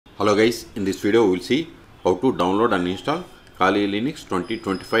Hello guys, in this video we will see how to download and install Kali Linux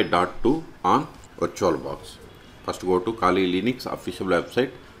 2025.2 on VirtualBox. First go to Kali Linux official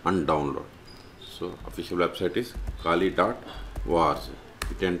website and download. So official website is kali.org.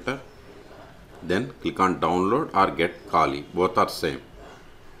 Hit enter. Then click on download or get Kali. Both are same.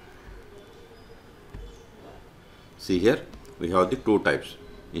 See here we have the two types,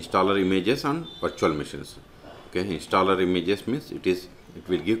 installer images and virtual machines. Okay, installer images means it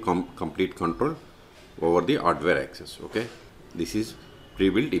will give complete control over the hardware access. Okay, this is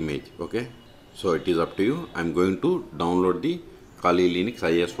pre-built image. Okay, so it is up to you. I'm going to download the Kali Linux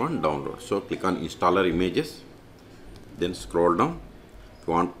IS1 download. So click on installer images, then scroll down. If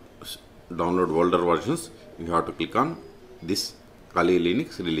you want download older versions, you have to click on this Kali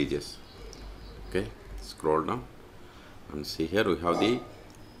Linux releases. Okay, scroll down and see here we have the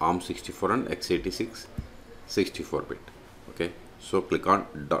ARM64 and x86 64-bit. Okay, so click on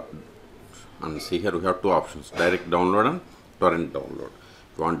and see here we have two options, direct download and torrent download.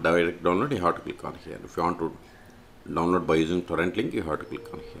 If you want direct download, you have to click on here. If you want to download by using torrent link, you have to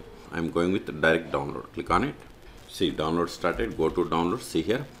click on here. I am going with direct download. Click on it. See, download started. Go to download. See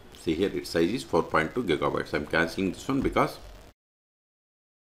here its size is 4.2 gigabytes. I am cancelling this one because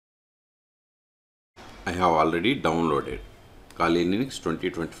I have already downloaded Kali Linux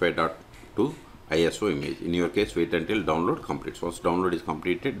 2025.2 ISO image. In your case, wait until download completes. Once download is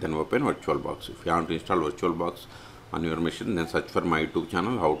completed, then open VirtualBox. If you want to install VirtualBox on your machine, then search for my YouTube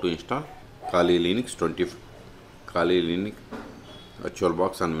channel how to install Kali Linux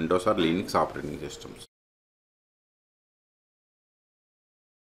VirtualBox on Windows or Linux operating systems.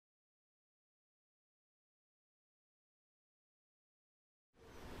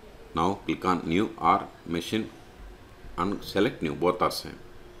 Now click on new or machine and select new. Both are same.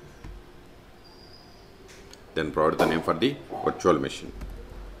 Then provide the name for the virtual machine.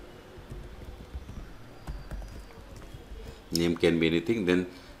 Name can be anything. Then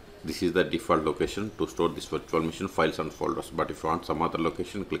this is the default location to store this virtual machine files and folders. But if you want some other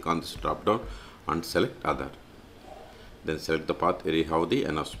location, click on this drop down and select other. Then select the path where you have the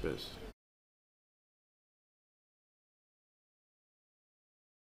enough space.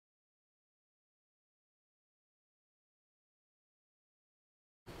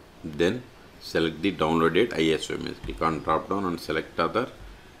 Then select the downloaded ISO image. Click on drop down and select other.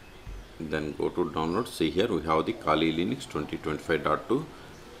 Then go to download. See here we have the Kali Linux 2025.2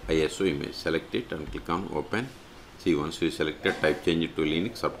 ISO image. Select it and click on open. See, once you selected, type change it to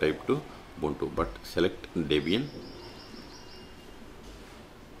Linux, subtype to Ubuntu, but select Debian.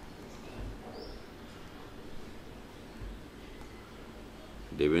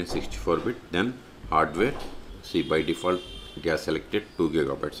 Debian 64-bit. Then hardware. See, by default it has selected 2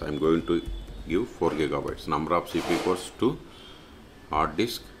 gigabytes. I am going to give 4 gigabytes. Number of CPU cores 2. Hard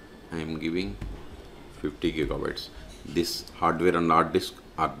disk I am giving 50 gigabytes. This hardware and hard disk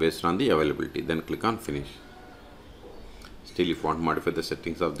are based on the availability. Then click on finish. Still, if you want to modify the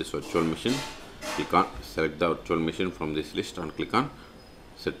settings of this virtual machine, click on select the virtual machine from this list and click on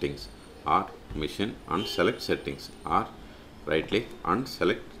settings or machine and select settings, or right click and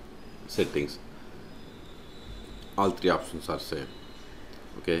select settings. All three options are same.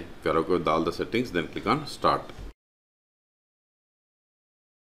 Okay, if you are okay with all the settings, then click on start.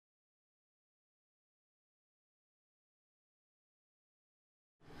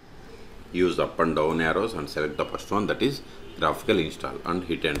 Use up and down arrows and select the first one, that is graphical install, and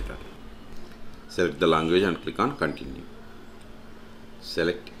hit enter. Select the language and click on continue.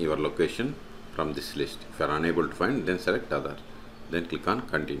 Select your location from this list. If you are unable to find, then select other. Then click on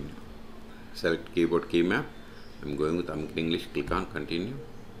continue. Select keyboard key map. I am going with American English. Click on continue.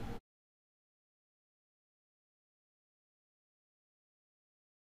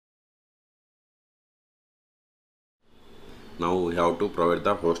 Now we have to provide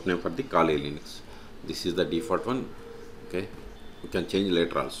the host name for the Kali Linux. This is the default one. Okay, you can change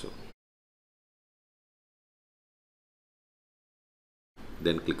later also.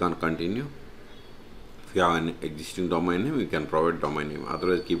 Then click on continue. If you have an existing domain name, you can provide domain name.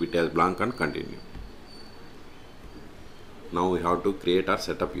 Otherwise, keep it as blank and continue. Now we have to create or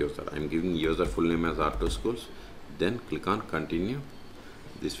set up user. I am giving user full name as R2 Schools. Then click on continue.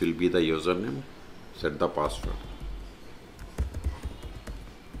 This will be the username. Set the password.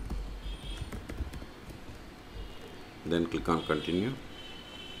 Then click on continue.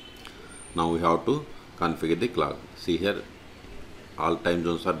 Now we have to configure the clock. See here all time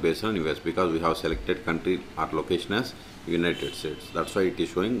zones are based on US because we have selected country or location as United States. That's why it is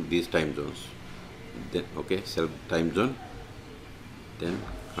showing these time zones. Then okay, select time zone. Then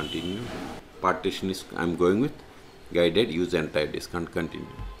continue. Partition is I am going with guided use entire disk and continue.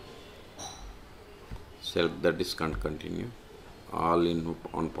 select the disk and continue. All in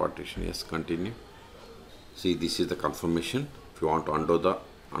on partition, yes, continue. See, this is the confirmation. If you want to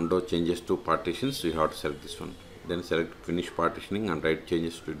undo changes to partitions, you have to select this one. Then select finish partitioning and write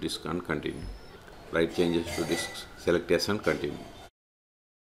changes to disk and continue. Write changes to disks, select yes and continue.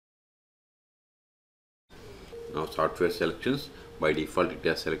 Now software selections, by default it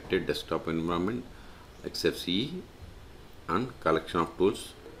has selected desktop environment, XFCE and collection of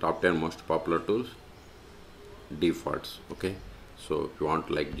tools, top 10 most popular tools, defaults. Okay, so if you want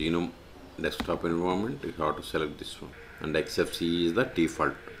like Genome desktop environment, you have to select this one, and XFCE is the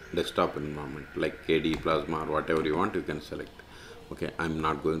default desktop environment, like KD, Plasma, or whatever you want you can select. Okay, I'm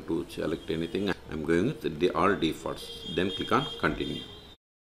not going to select anything, I'm going with the all defaults. Then click on continue.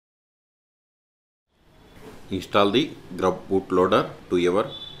 Install the grub bootloader to your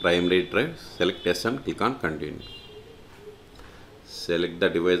primary drive, select yes and click on continue. Select the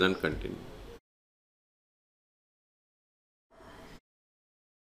device and continue.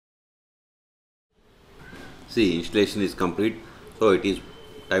 See, installation is complete, so it is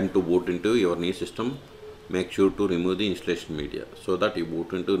time to boot into your new system. Make sure to remove the installation media so that you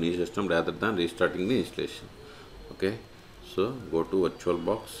boot into new system rather than restarting the installation. Okay, so go to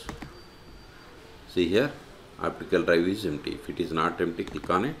VirtualBox. See here, optical drive is empty. If it is not empty, click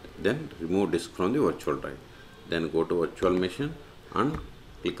on it, then remove disk from the virtual drive. Then go to virtual machine and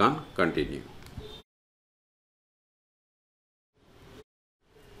click on continue.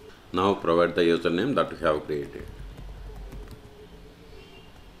 Now provide the username that you have created.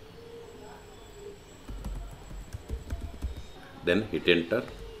 Then hit enter.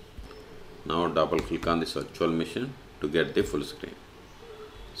 Now double click on this virtual machine to get the full screen.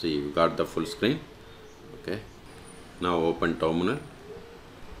 See, you got the full screen. Okay, now open terminal.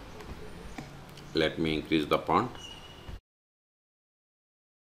 Let me increase the font.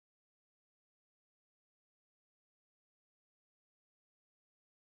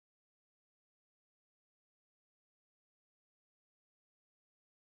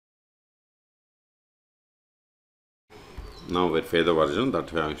 Now verify the version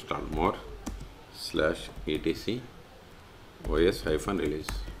that we have installed. More /etc os-release.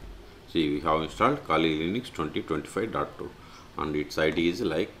 See, we have installed Kali Liunx 2025.2 and its ID is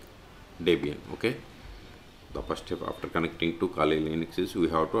like Debian. Okay, the first step after connecting to Kali Liunx is we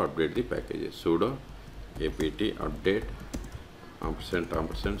have to update the packages. Sudo apt update &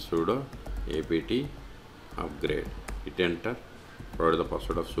 sudo apt upgrade. Hit enter. Provide the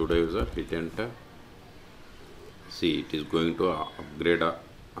password of sudo user. Hit enter. See, it is going to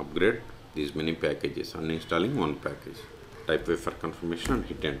upgrade these many packages, uninstalling one package. Type Y for confirmation and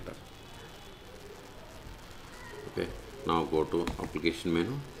hit enter. Okay, now go to application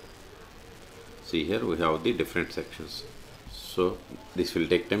menu. See, here we have the different sections, so this will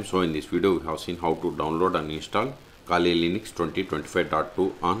take time. So in this video we have seen how to download and install Kali Liunx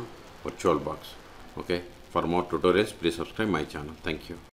 2025.2 on VirtualBox. Okay, for more tutorials please subscribe my channel. Thank you.